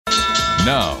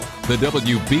Now, the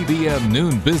WBBM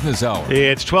Noon Business Hour.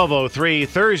 It's 12:03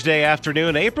 Thursday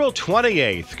afternoon, April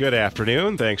 28th. Good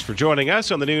afternoon. Thanks for joining us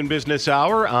on the Noon Business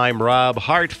Hour. I'm Rob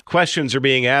Hart. Questions are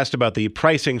being asked about the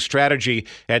pricing strategy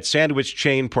at sandwich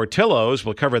chain Portillo's.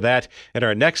 We'll cover that in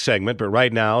our next segment, but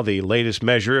right now, the latest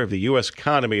measure of the U.S.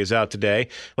 economy is out today.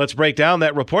 Let's break down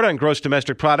that report on gross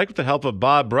domestic product with the help of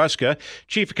Bob Bruska,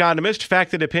 Chief Economist,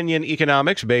 Fact and Opinion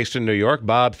Economics, based in New York.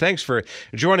 Bob, thanks for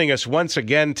joining us once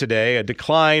again today. A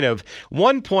decline of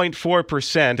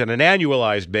 1.4% on an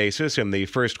annualized basis in the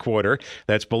first quarter.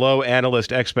 That's below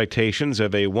analyst expectations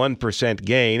of a 1%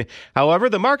 gain. However,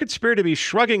 the markets appear to be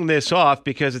shrugging this off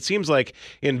because it seems like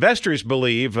investors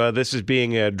believe this is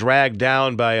being dragged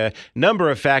down by a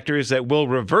number of factors that will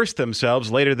reverse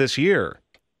themselves later this year.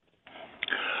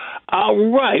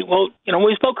 Right. Well, when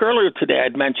we spoke earlier today,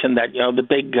 I'd mentioned that,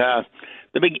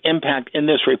 the big impact in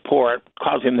this report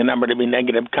causing the number to be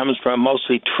negative comes from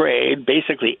mostly trade,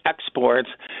 basically exports,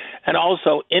 and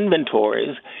also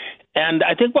inventories. And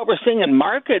I think what we're seeing in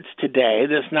markets today,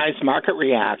 this nice market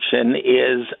reaction,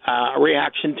 is a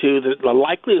reaction to the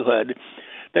likelihood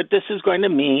that this is going to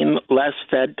mean less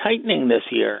Fed tightening this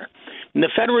year. And the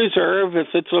Federal Reserve, if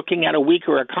it's looking at a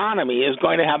weaker economy, is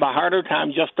going to have a harder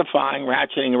time justifying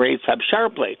ratcheting rates up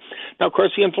sharply. Now, of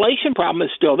course, the inflation problem is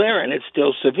still there, and it's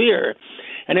still severe.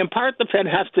 And in part, the Fed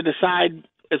has to decide,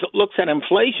 as it looks at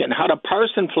inflation, how to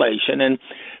parse inflation and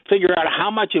figure out how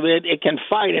much of it can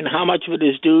fight and how much of it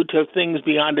is due to things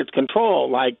beyond its control,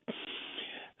 like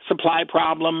supply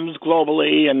problems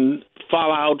globally and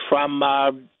fallout from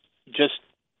just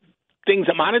things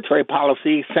that monetary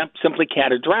policy simply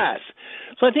can't address.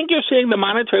 So I think you're seeing the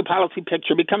monetary policy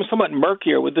picture become somewhat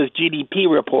murkier with this GDP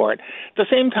report. At the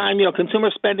same time,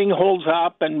 consumer spending holds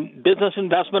up and business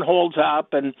investment holds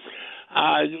up, and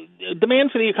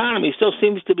demand for the economy still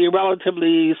seems to be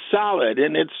relatively solid.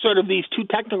 And it's sort of these two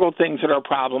technical things that are a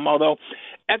problem, although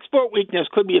export weakness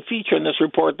could be a feature in this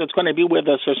report that's going to be with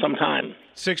us for some time.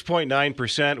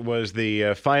 6.9% was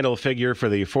the final figure for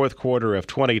the fourth quarter of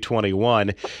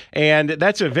 2021. And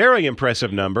that's a very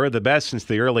impressive number, the best since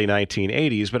the early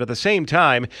 1980s. But at the same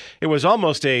time, it was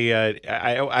almost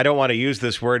I don't want to use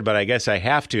this word, but I guess I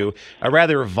have to, a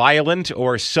rather violent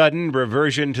or sudden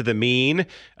reversion to the mean.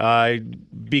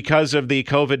 Because of the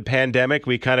COVID pandemic,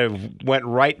 we kind of went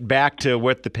right back to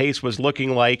what the pace was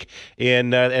looking like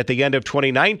at the end of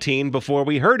 2019 before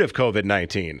we heard of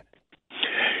COVID-19.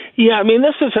 Yeah,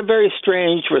 this is a very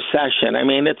strange recession.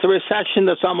 It's a recession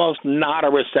that's almost not a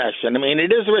recession.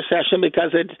 It is a recession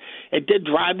because it did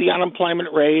drive the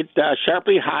unemployment rate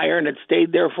sharply higher, and it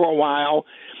stayed there for a while.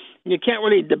 You can't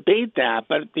really debate that,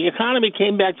 but the economy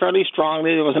came back fairly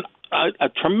strongly. There was a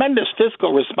tremendous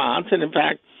fiscal response, and in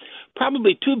fact,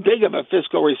 probably too big of a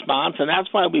fiscal response, and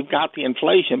that's why we've got the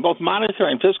inflation. Both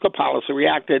monetary and fiscal policy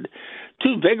reacted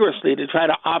too vigorously to try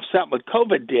to offset what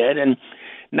COVID did, and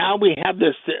now we have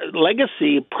this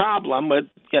legacy problem with,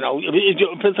 as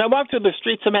I walk through the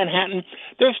streets of Manhattan,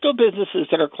 there are still businesses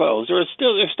that are closed. There's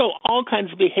still all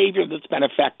kinds of behavior that's been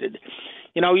affected.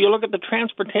 You look at the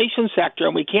transportation sector,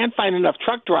 and we can't find enough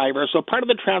truck drivers, so part of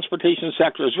the transportation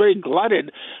sector is very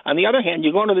glutted. On the other hand,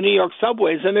 you go into the New York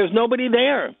subways, and there's nobody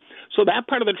there. So that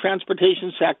part of the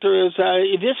transportation sector is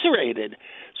eviscerated.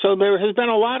 So there has been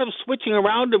a lot of switching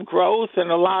around of growth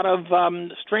and a lot of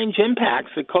strange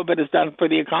impacts that COVID has done for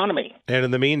the economy. And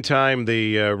in the meantime,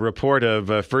 the report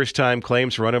of first-time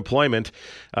claims for unemployment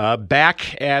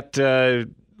back at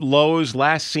lows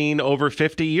last seen over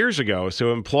 50 years ago.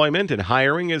 So employment and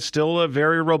hiring is still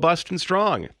very robust and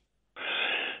strong.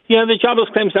 Yeah, the jobless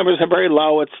claims numbers are very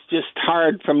low. It's just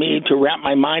hard for me to wrap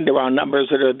my mind around numbers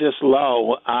that are this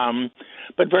low.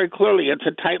 But very clearly, it's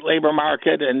a tight labor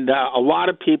market, and a lot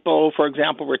of people, for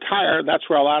example, retire. That's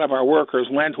where a lot of our workers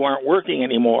went who aren't working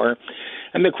anymore.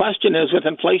 And the question is, with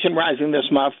inflation rising this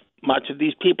much, if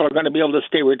these people are going to be able to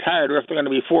stay retired or if they're going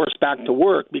to be forced back to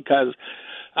work because,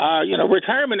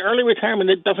 early retirement,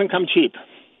 it doesn't come cheap.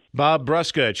 Bob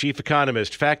Bruska, Chief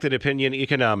Economist, Fact and Opinion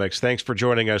Economics. Thanks for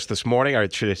joining us this morning, or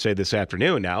should I say this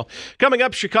afternoon now. Coming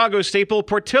up, Chicago staple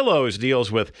Portillo's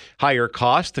deals with higher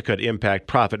costs that could impact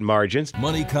profit margins.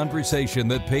 Money conversation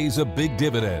that pays a big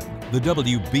dividend. The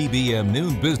WBBM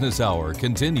Noon Business Hour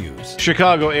continues.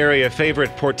 Chicago area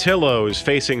favorite Portillo's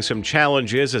facing some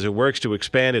challenges as it works to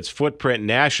expand its footprint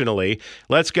nationally.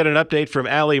 Let's get an update from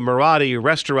Ali Muradi,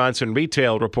 restaurants and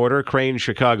retail reporter, Crane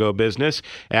Chicago Business.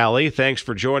 Ali, thanks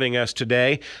for joining us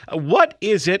today. What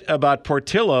is it about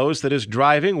Portillo's that is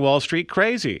driving Wall Street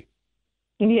crazy?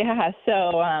 Yeah,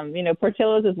 so,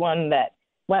 Portillo's is one that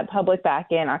went public back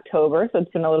in October, so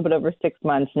it's been a little bit over 6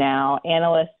 months now.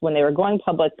 Analysts, when they were going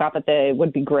public, thought that they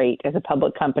would be great as a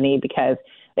public company because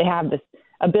they have this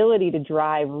ability to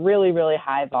drive really, really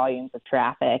high volumes of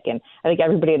traffic. And I think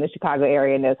everybody in the Chicago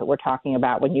area knows what we're talking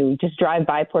about. When you just drive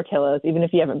by Portillo's, even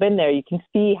if you haven't been there, you can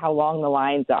see how long the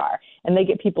lines are. And they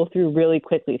get people through really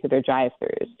quickly through their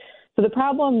drive-thrus. So the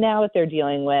problem now that they're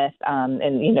dealing with,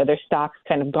 and, you know, their stock's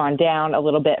kind of gone down a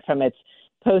little bit from its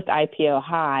post-IPO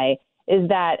high, is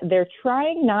that they're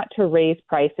trying not to raise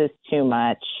prices too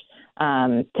much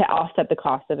to offset the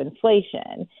cost of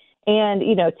inflation. And,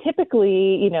 you know,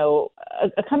 typically, you know,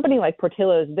 a company like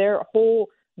Portillo's, their whole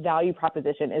value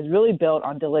proposition is really built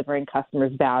on delivering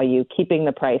customers value, keeping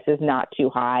the prices not too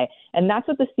high. And that's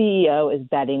what the CEO is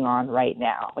betting on right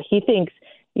now. He thinks,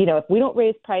 you know, if we don't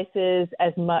raise prices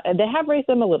as much, they have raised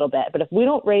them a little bit, but if we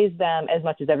don't raise them as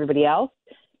much as everybody else,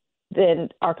 then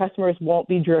our customers won't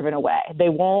be driven away. They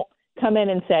won't come in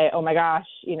and say, oh my gosh,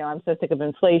 you know, I'm so sick of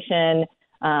inflation,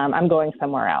 I'm going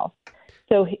somewhere else.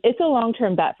 So it's a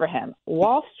long-term bet for him.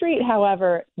 Wall Street,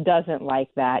 however, doesn't like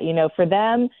that. You know, for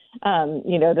them,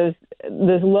 you know,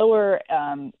 those lower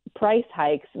price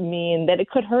hikes mean that it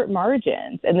could hurt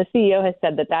margins. And the CEO has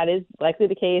said that that is likely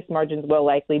the case. Margins will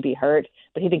likely be hurt,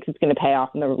 but he thinks it's going to pay off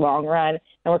in the long run.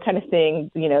 And we're kind of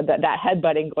seeing, you know, that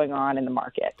headbutting going on in the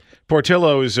market.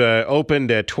 Portillo's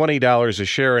opened at $20 a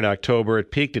share in October.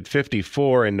 It peaked at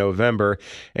 $54 in November,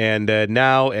 and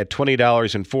now at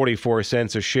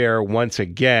 $20.44 a share once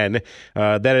again.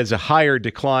 That is a higher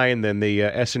decline than the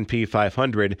S&P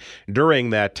 500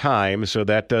 during that time, so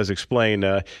that does explain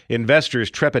investors'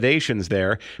 trepidations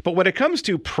there. But when it comes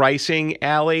to pricing,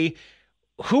 Allie,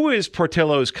 who is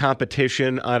Portillo's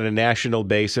competition on a national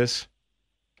basis?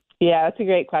 Yeah, that's a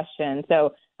great question.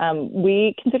 So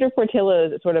we consider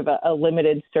Portillo's sort of a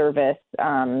limited service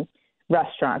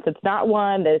restaurant. So it's not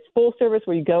one that is full service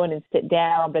where you go in and sit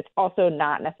down, but it's also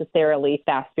not necessarily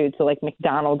fast food. So like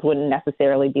McDonald's wouldn't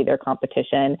necessarily be their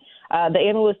competition. The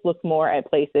analysts look more at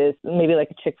places maybe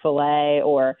like a Chick-fil-A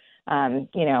or,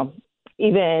 you know,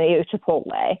 even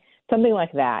Chipotle, something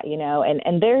like that, you know.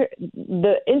 And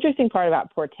the interesting part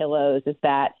about Portillo's is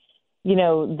that, you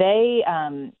know, they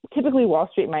typically Wall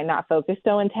Street might not focus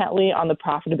so intently on the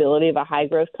profitability of a high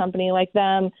growth company like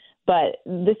them. But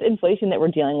this inflation that we're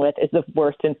dealing with is the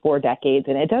worst in 4 decades,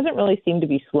 and it doesn't really seem to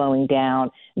be slowing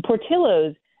down. And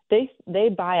Portillo's, they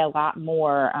buy a lot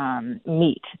more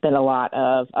meat than a lot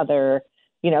of other,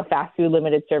 you know, fast food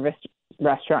limited service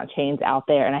restaurant chains out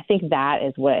there. And I think that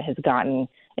is what has gotten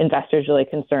investors really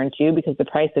concerned too, because the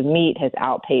price of meat has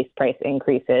outpaced price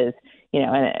increases, you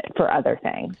know, and for other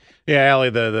things. Yeah, Allie,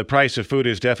 the price of food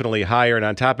is definitely higher. And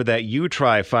on top of that, you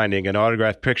try finding an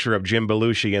autographed picture of Jim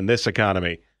Belushi in this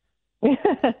economy.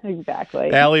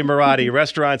 Exactly. Allie Marotti,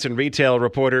 restaurants and retail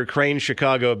reporter, Crane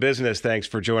Chicago Business. Thanks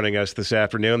for joining us this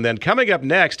afternoon. Then coming up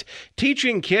next,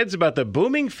 teaching kids about the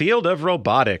booming field of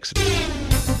robotics.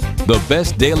 The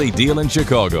best daily deal in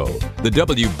Chicago. The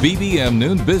WBBM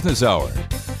Noon Business Hour.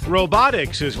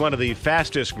 Robotics is one of the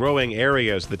fastest growing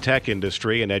areas of the tech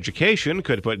industry, and education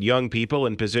could put young people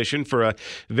in position for a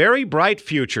very bright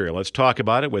future. Let's talk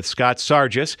about it with Scott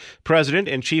Sargis, President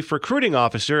and Chief Recruiting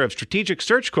Officer of Strategic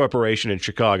Search Corporation in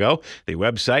Chicago, the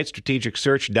website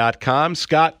strategicsearch.com.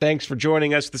 Scott, thanks for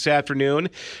joining us this afternoon.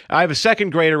 I have a second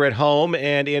grader at home,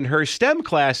 and in her STEM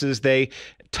classes, they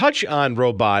touch on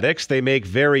robotics. They make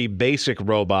very basic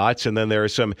robots, and then there are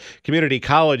some community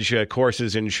college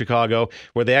courses in Chicago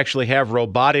where they actually have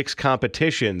robotics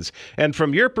competitions. And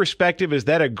from your perspective, is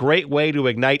that a great way to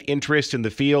ignite interest in the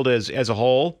field as a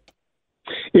whole?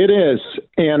 It is.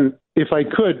 And if I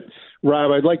could,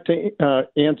 Rob, I'd like to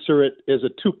answer it as a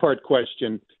two-part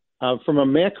question. From a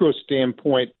macro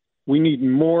standpoint, we need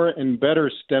more and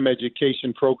better STEM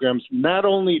education programs, not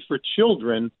only for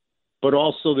children, but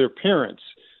also their parents.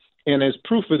 And as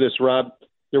proof of this, Rob,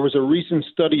 there was a recent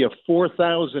study of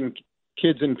 4,000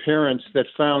 kids and parents that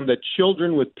found that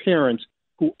children with parents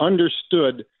who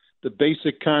understood the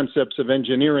basic concepts of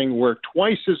engineering were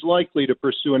twice as likely to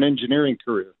pursue an engineering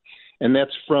career. And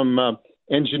that's from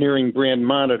Engineering Brand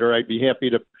Monitor. I'd be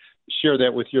happy to share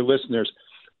that with your listeners.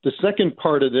 The second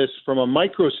part of this, from a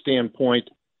micro standpoint,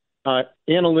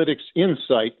 Analytics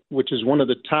Insight, which is one of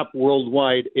the top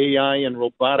worldwide AI and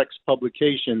robotics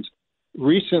publications,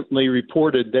 recently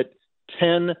reported that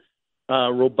 10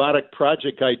 robotic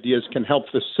project ideas can help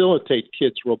facilitate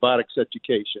kids' robotics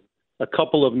education. A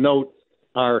couple of note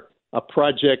are a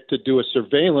project to do a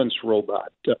surveillance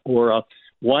robot or a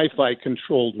Wi-Fi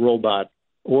controlled robot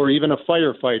or even a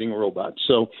firefighting robot.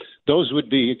 So those would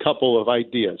be a couple of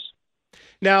ideas.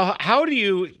 Now, how do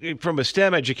you, from a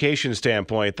STEM education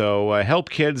standpoint, though,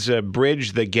 help kids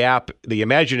bridge the gap, the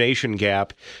imagination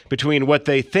gap between what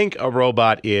they think a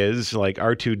robot is, like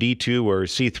R2-D2 or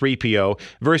C3PO,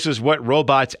 versus what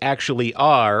robots actually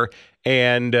are,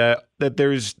 and that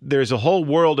there's a whole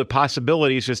world of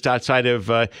possibilities just outside of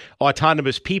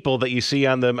autonomous people that you see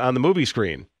on the movie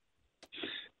screen?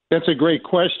 That's a great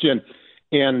question.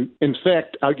 And in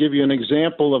fact, I'll give you an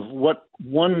example of what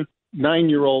one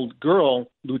 9-year-old girl,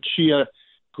 Lucia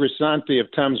Grisante of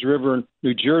Toms River,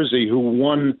 New Jersey, who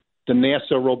won the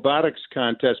NASA robotics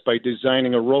contest by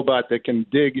designing a robot that can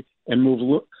dig and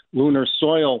move lunar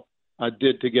soil,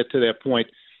 did to get to that point.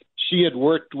 She had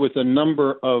worked with a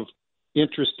number of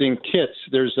interesting kits.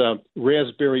 There's a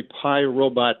Raspberry Pi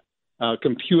robot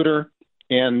computer,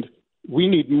 and we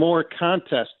need more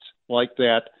contests like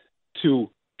that to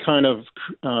kind of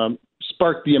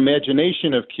spark the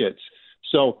imagination of kids.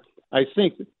 So I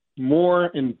think more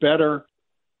and better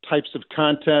types of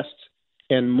contests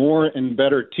and more and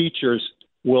better teachers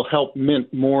will help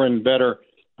mint more and better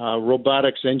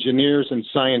robotics engineers and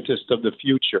scientists of the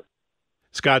future.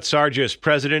 Scott Sargis,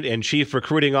 President and Chief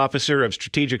Recruiting Officer of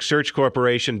Strategic Search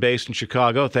Corporation based in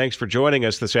Chicago. Thanks for joining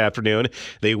us this afternoon.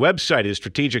 The website is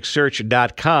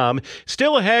strategicsearch.com.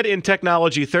 Still ahead in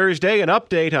Technology Thursday, an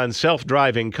update on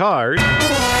self-driving cars.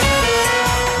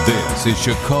 This is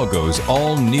Chicago's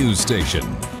all-news station,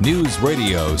 News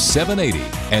Radio 780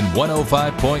 and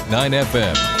 105.9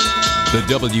 FM. The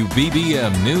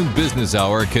WBBM Noon Business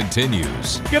Hour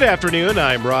continues. Good afternoon.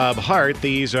 I'm Rob Hart.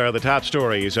 These are the top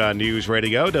stories on News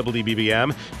Radio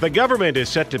WBBM. The government is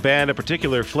set to ban a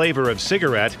particular flavor of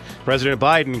cigarette. President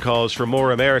Biden calls for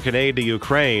more American aid to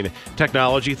Ukraine.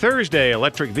 Technology Thursday.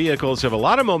 Electric vehicles have a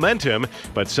lot of momentum,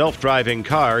 but self-driving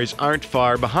cars aren't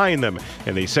far behind them.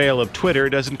 And the sale of Twitter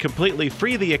doesn't completely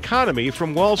free the economy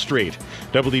from Wall Street.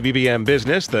 WBBM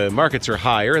Business. The markets are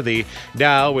higher. The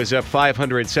Dow is up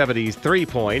 573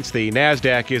 points. The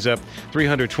NASDAQ is up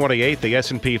 328. The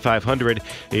S&P 500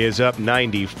 is up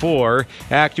 94.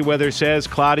 AccuWeather says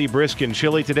cloudy, brisk, and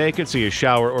chilly today. Could see a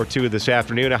shower or two this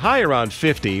afternoon. A high around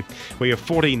 50. We have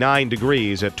 49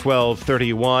 degrees at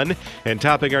 12:31. And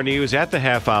topping our news at the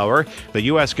half hour, the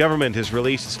U.S. government has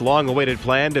released its long-awaited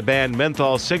plan to ban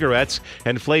menthol cigarettes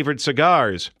and flavored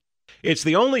cigars. It's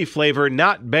the only flavor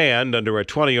not banned under a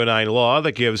 2009 law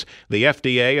that gives the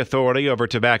FDA authority over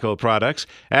tobacco products.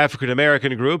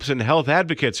 African-American groups and health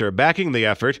advocates are backing the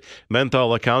effort.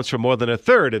 Menthol accounts for more than a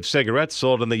third of cigarettes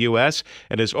sold in the U.S.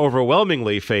 and is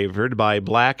overwhelmingly favored by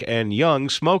black and young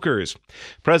smokers.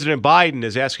 President Biden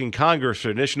is asking Congress for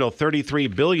an additional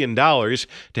 $33 billion to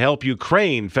help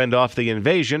Ukraine fend off the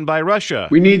invasion by Russia.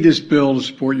 We need this bill to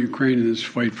support Ukraine in this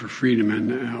fight for freedom,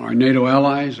 and our NATO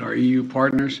allies, our EU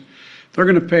partners, they're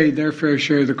going to pay their fair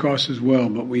share of the cost as well,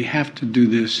 but we have to do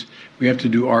this. We have to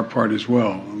do our part as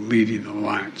well, leading the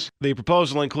alliance. The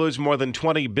proposal includes more than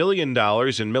 $20 billion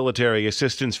in military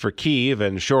assistance for Kyiv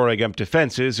and shoring up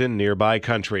defenses in nearby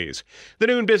countries. The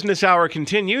Noon Business Hour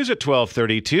continues at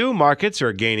 12:32. Markets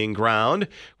are gaining ground.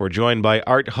 We're joined by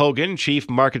Art Hogan, Chief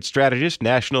Market Strategist,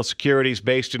 National Securities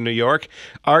based in New York.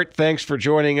 Art, thanks for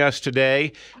joining us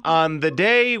today. On the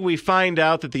day we find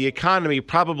out that the economy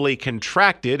probably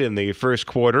contracted in the first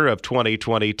quarter of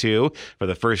 2022 for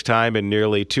the first time in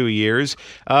nearly 2 years,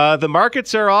 the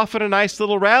markets are off in a nice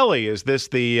little rally. Is this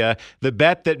the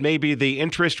bet that maybe the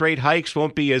interest rate hikes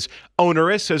won't be as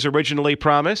onerous as originally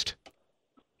promised?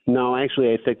 No,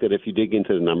 actually, I think that if you dig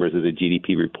into the numbers of the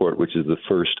GDP report, which is the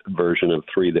first version of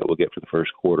 3 that we'll get for the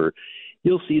first quarter,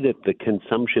 you'll see that the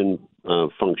consumption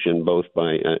function, both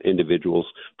by individuals,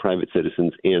 private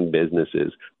citizens, and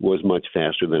businesses, was much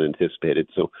faster than anticipated.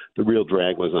 So the real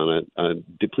drag was on a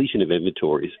depletion of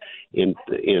inventories and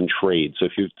trade. So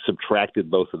if you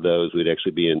subtracted both of those, we'd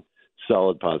actually be in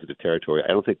solid positive territory. I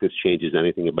don't think this changes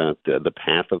anything about the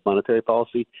path of monetary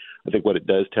policy. I think what it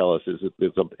does tell us is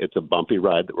it's a bumpy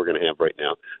ride that we're going to have right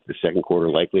now. The second quarter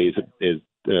likely is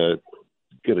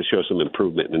going to show some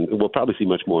improvement, and we'll probably see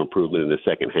much more improvement in the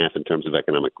second half in terms of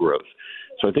economic growth.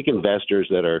 So I think investors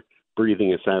that are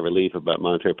breathing a sigh of relief about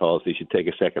monetary policy should take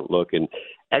a second look and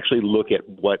actually look at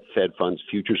what Fed funds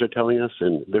futures are telling us,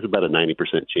 and there's about a 90%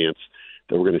 chance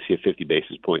that we're going to see a 50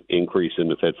 basis point increase in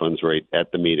the Fed funds rate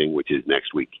at the meeting, which is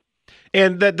next week.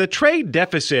 And the trade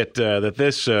deficit that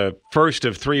this first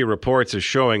of 3 reports is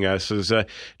showing us is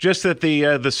just that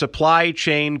the supply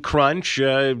chain crunch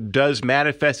does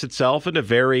manifest itself in a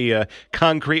very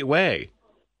concrete way.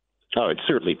 Oh, it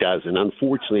certainly does. And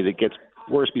unfortunately, it gets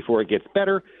worse before it gets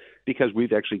better because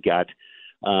we've actually got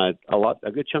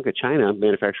a good chunk of China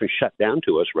manufacturing shut down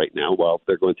to us right now while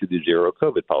they're going through the zero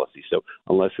COVID policy. So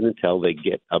unless and until they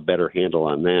get a better handle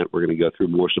on that, we're going to go through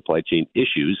more supply chain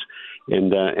issues,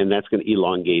 and that's going to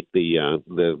elongate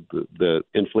the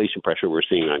inflation pressure we're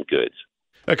seeing on goods.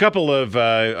 A couple of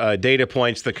data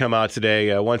points that come out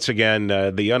today. Once again,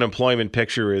 the unemployment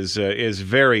picture is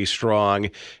very strong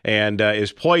and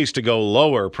is poised to go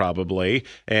lower probably.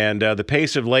 And the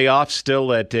pace of layoffs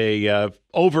still at a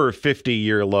over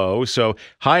 50-year low. So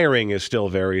hiring is still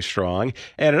very strong.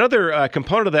 And another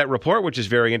component of that report, which is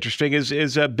very interesting, is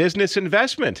business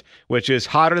investment, which is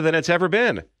hotter than it's ever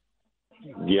been.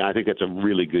 Yeah, I think that's a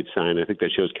really good sign. I think that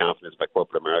shows confidence by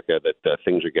corporate America that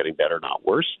things are getting better, not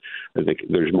worse. I think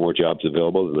there's more jobs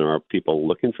available than there are people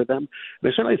looking for them.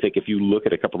 And I certainly think if you look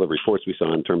at a couple of reports we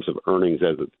saw in terms of earnings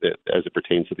as it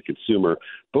pertains to the consumer,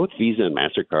 both Visa and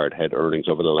MasterCard had earnings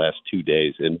over the last 2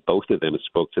 days, and both of them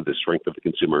spoke to the strength of the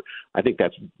consumer. I think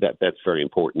that's very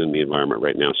important in the environment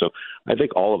right now. So I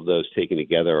think all of those taken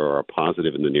together are a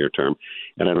positive in the near term,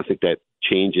 and I don't think that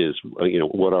changes,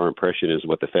 what our impression is,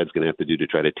 what the Fed's going to have to do to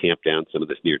try to tamp down some of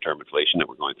this near-term inflation that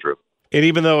we're going through. And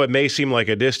even though it may seem like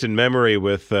a distant memory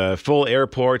with full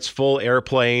airports, full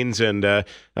airplanes, and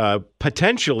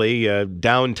potentially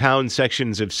downtown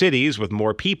sections of cities with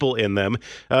more people in them,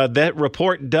 that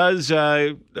report does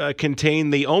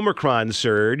contain the Omicron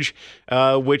surge,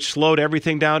 which slowed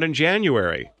everything down in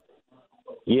January.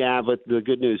 Yeah, but the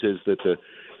good news is that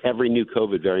every new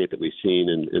COVID variant that we've seen,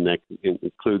 and that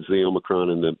includes the Omicron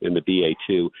and the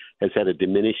BA2, has had a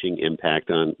diminishing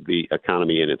impact on the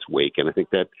economy in its wake. And I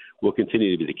think that will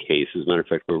continue to be the case. As a matter of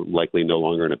fact, we're likely no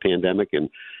longer in a pandemic, and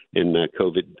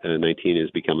COVID-19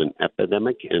 has become an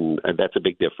epidemic, and that's a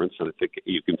big difference. And I think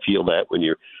you can feel that when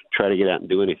you try to get out and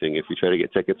do anything. If you try to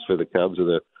get tickets for the Cubs or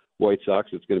the White Sox,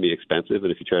 it's going to be expensive,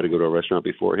 and if you try to go to a restaurant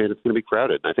beforehand, it's going to be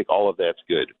crowded. And I think all of that's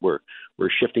good. We're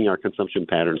shifting our consumption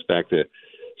patterns back to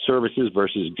services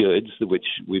versus goods, which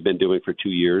we've been doing for 2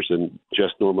 years, and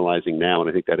just normalizing now. And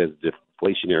I think that has a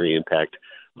deflationary impact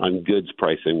on goods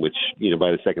pricing, which,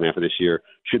 by the second half of this year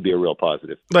should be a real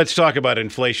positive. Let's talk about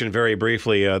inflation very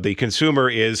briefly. The consumer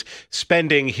is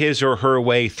spending his or her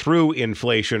way through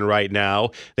inflation right now.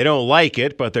 They don't like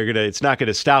it, but it's not going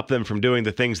to stop them from doing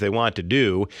the things they want to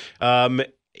do.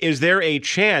 Is there a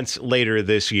chance later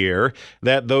this year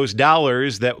that those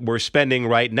dollars that we're spending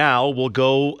right now will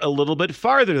go a little bit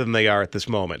farther than they are at this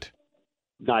moment?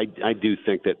 I do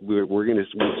think that we've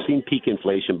seen peak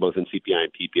inflation both in CPI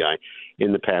and PPI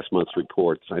in the past month's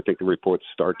reports. I think the reports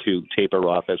start to taper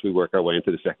off as we work our way into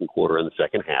the second quarter and the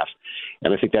second half.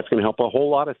 And I think that's going to help a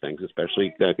whole lot of things,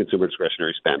 especially consumer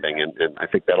discretionary spending. And I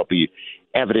think that'll be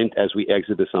evident as we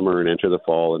exit the summer and enter the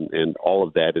fall. And all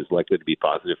of that is likely to be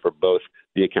positive for both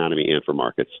the economy and for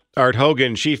markets. Art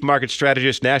Hogan, Chief Market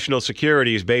Strategist, National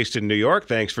Securities, based in New York.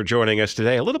 Thanks for joining us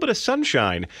today. A little bit of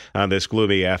sunshine on this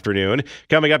gloomy afternoon.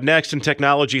 Coming up next in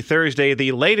Technology Thursday,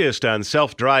 the latest on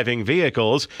self-driving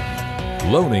vehicles.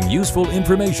 Loaning useful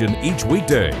information each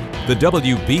weekday. The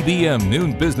WBBM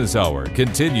Noon Business Hour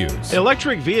continues.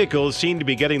 Electric vehicles seem to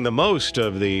be getting the most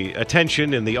of the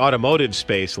attention in the automotive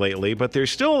space lately, but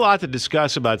there's still a lot to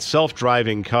discuss about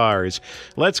self-driving cars.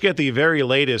 Let's get the very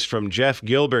latest from Jeff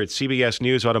Gilbert, CBS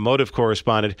News automotive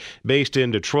correspondent based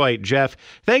in Detroit. Jeff,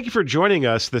 thank you for joining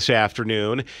us this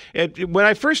afternoon. When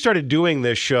I first started doing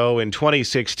this show in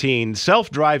 2016,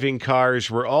 self-driving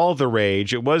cars were all the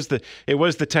rage. It was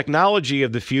the technology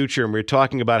of the future, and we're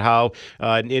talking about how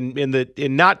in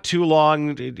not too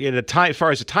long, as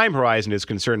far as the time horizon is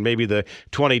concerned, maybe the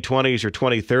 2020s or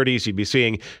 2030s, you'd be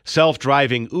seeing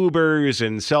self-driving Ubers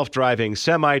and self-driving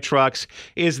semi-trucks.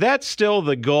 Is that still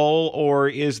the goal, or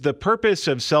is the purpose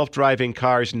of self-driving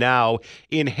cars now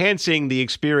enhancing the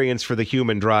experience for the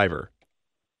human driver?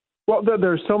 Well,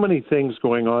 there's so many things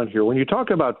going on here. When you talk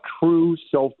about true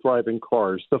self-driving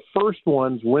cars, the first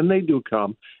ones, when they do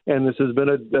come, and this has been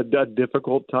a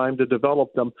difficult time to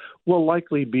develop them, will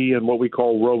likely be in what we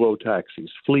call robo-taxis,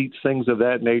 fleets, things of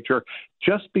that nature,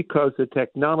 just because the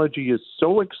technology is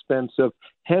so expensive.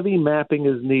 Heavy mapping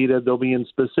is needed. They'll be in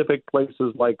specific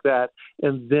places like that,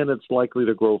 and then it's likely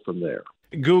to grow from there.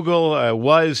 Google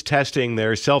was testing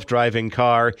their self-driving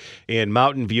car in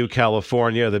Mountain View,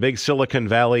 California. The big Silicon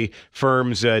Valley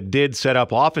firms did set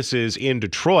up offices in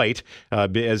Detroit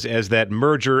as that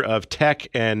merger of tech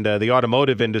and the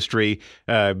automotive industry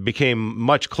became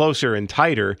much closer and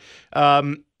tighter.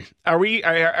 Are we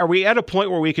at a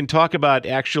point where we can talk about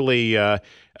actually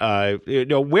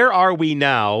where are we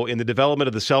now in the development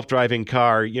of the self-driving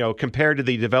car, compared to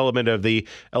the development of the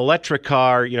electric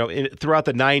car, throughout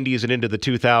the 90s and into the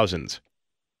 2000s?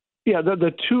 Yeah,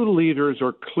 the two leaders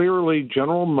are clearly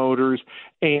General Motors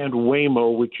and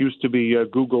Waymo, which used to be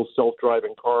Google's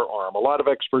self-driving car arm. A lot of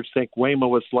experts think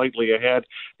Waymo is slightly ahead.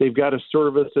 They've got a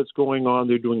service that's going on.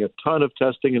 They're doing a ton of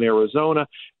testing in Arizona.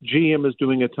 GM is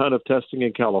doing a ton of testing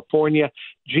in California.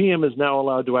 GM is now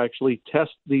allowed to actually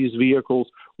test these vehicles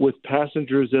with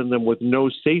passengers in them with no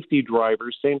safety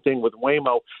drivers. Same thing with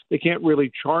Waymo. They can't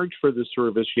really charge for the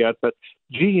service yet, but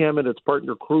GM and its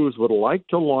partner Cruise would like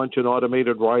to launch an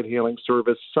automated ride-hailing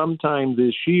service sometime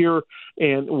this year,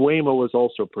 and Waymo is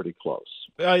also pretty close.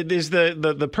 Is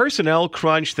the personnel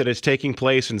crunch that is taking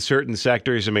place in certain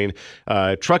sectors? I mean,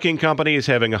 trucking companies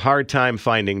having a hard time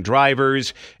finding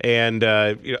drivers, and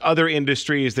other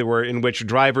industries in which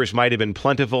drivers might have been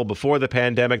plentiful before the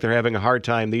pandemic, they're having a hard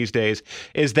time these days.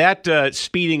 Is that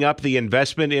speeding up the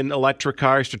investment in electric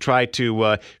cars to try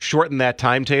to shorten that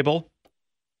timetable?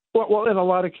 Well, in a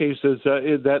lot of cases,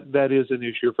 that is an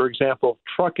issue. For example,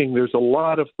 trucking, there's a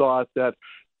lot of thought that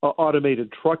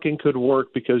automated trucking could work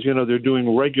because, they're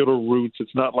doing regular routes.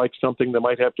 It's not like something that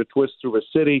might have to twist through a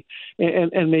city.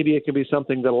 And maybe it can be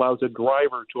something that allows a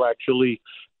driver to actually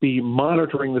be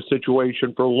monitoring the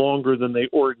situation for longer than they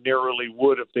ordinarily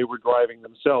would if they were driving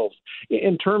themselves.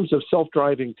 In terms of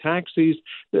self-driving taxis,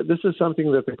 this is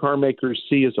something that the car makers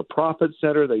see as a profit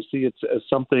center. They see it as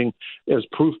something as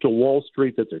proof to Wall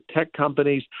Street that they're tech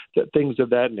companies, that things of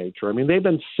that nature. I mean, they've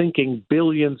been sinking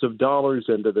billions of dollars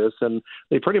into this, and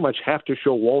they pretty much have to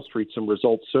show Wall Street some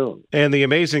results soon. And the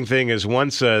amazing thing is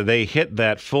once they hit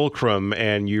that fulcrum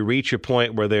and you reach a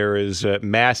point where there is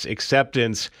mass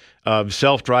acceptance of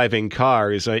self-driving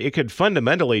cars, it could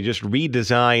fundamentally just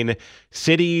redesign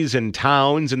cities and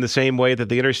towns in the same way that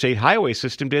the interstate highway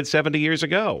system did 70 years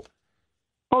ago.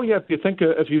 Oh, yeah. If you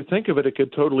think of it, it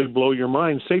could totally blow your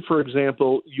mind. Say, for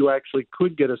example, you actually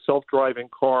could get a self-driving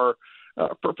car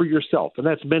for yourself, and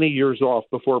that's many years off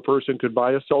before a person could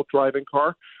buy a self-driving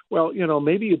car. Well,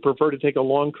 maybe you'd prefer to take a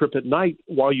long trip at night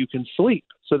while you can sleep.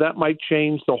 So that might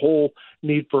change the whole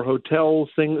need for hotels,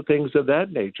 things of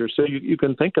that nature. So you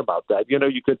can think about that.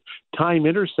 You could time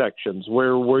intersections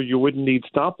where you wouldn't need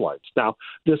stoplights. Now,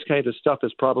 this kind of stuff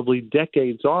is probably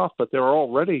decades off, but there are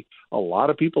already a lot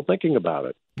of people thinking about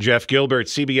it. Jeff Gilbert,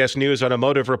 CBS News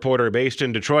automotive reporter based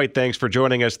in Detroit. Thanks for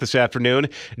joining us this afternoon.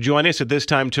 Join us at this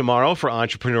time tomorrow for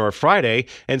Entrepreneur Friday.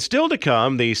 And still to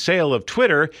come, the sale of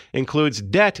Twitter includes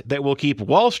debt that will keep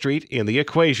Wall Street in the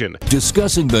equation.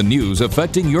 Discussing the news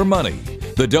affecting your money.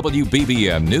 The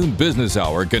WBBM Noon Business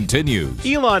Hour continues.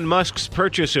 Elon Musk's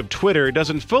purchase of Twitter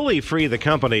doesn't fully free the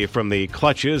company from the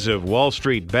clutches of Wall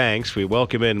Street banks. We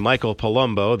welcome in Michael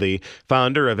Palumbo, the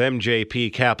founder of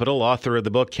MJP Capital, author of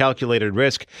the book Calculated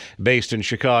Risk, based in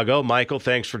Chicago. Michael,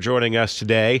 thanks for joining us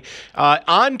today.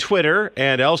 On Twitter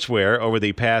and elsewhere over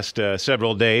the past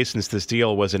several days since this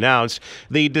deal was announced,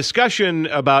 the discussion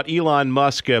about Elon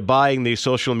Musk buying these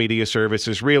social media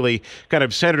services really kind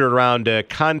of centered around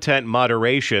content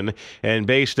moderation. And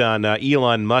based on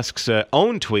Elon Musk's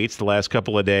own tweets the last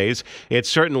couple of days, it's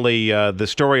certainly the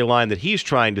storyline that he's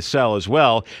trying to sell as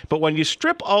well. But when you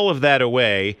strip all of that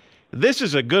away, this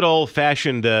is a good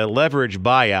old-fashioned leverage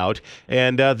buyout,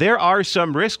 and there are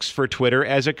some risks for Twitter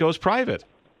as it goes private.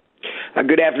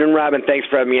 Good afternoon, Robin. Thanks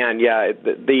for having me on. Yeah,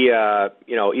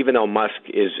 even though Musk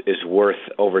is worth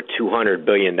over $200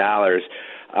 billion,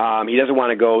 he doesn't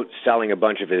want to go selling a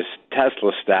bunch of his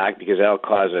Tesla stock because that'll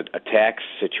cause a tax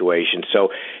situation. So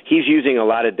he's using a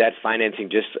lot of debt financing,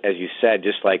 just as you said,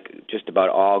 just about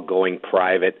all going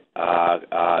private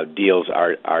deals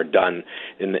are done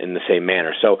in the same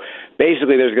manner. So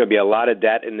basically there's going to be a lot of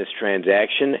debt in this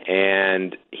transaction,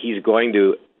 and he's going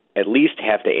to at least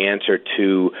have to answer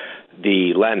to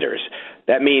the lenders.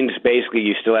 That means basically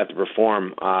you still have to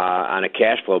perform on a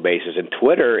cash flow basis. And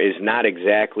Twitter is not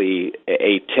exactly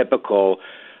a typical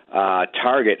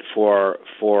target for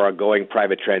a going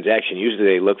private transaction. Usually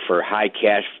they look for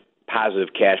positive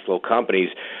cash flow companies.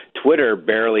 Twitter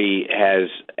barely has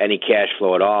any cash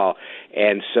flow at all.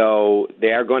 And so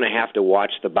they are going to have to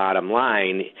watch the bottom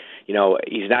line.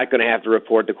 He's not going to have to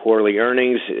report the quarterly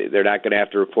earnings. They're not going to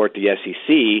have to report the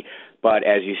SEC. But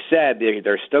as you said,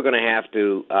 they're still going to have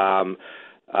to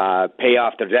pay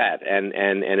off their debt, and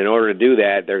in order to do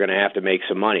that, they're going to have to make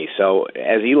some money. So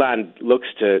as Elon looks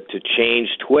to change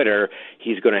Twitter,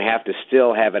 he's going to have to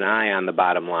still have an eye on the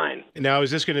bottom line. Now,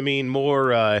 is this going to mean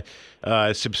more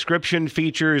subscription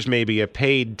features, maybe a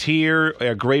paid tier,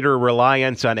 a greater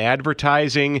reliance on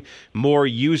advertising, more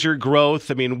user growth?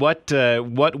 I mean, what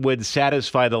would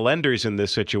satisfy the lenders in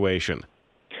this situation?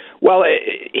 Well,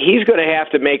 he's going to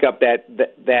have to make up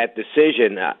that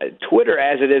decision. Twitter,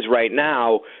 as it is right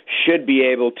now, should be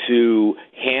able to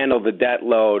handle the debt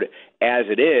load as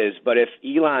it is. But if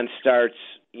Elon starts,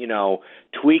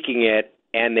 tweaking it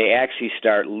and they actually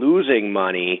start losing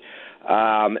money,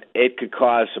 it could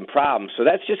cause some problems. So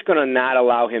that's just going to not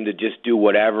allow him to just do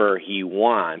whatever he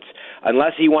wants,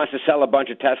 unless he wants to sell a bunch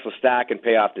of Tesla stock and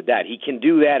pay off the debt. He can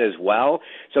do that as well.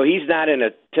 So he's not in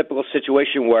a typical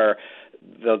situation where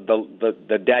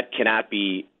the debt cannot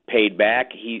be paid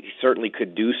back. He certainly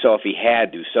could do so if he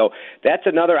had to. So that's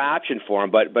another option for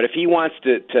him. But if he wants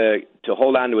to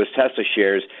hold on to his Tesla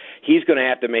shares, he's going to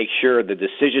have to make sure the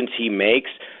decisions he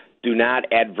makes do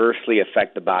not adversely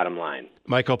affect the bottom line.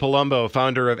 Michael Palumbo,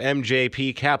 founder of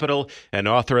MJP Capital and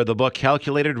author of the book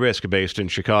Calculated Risk, based in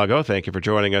Chicago. Thank you for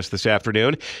joining us this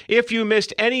afternoon. If you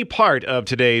missed any part of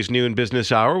today's Noon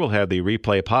Business Hour, we'll have the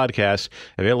replay podcast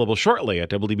available shortly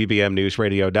at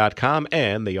WBBMNewsRadio.com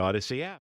and the Odyssey app.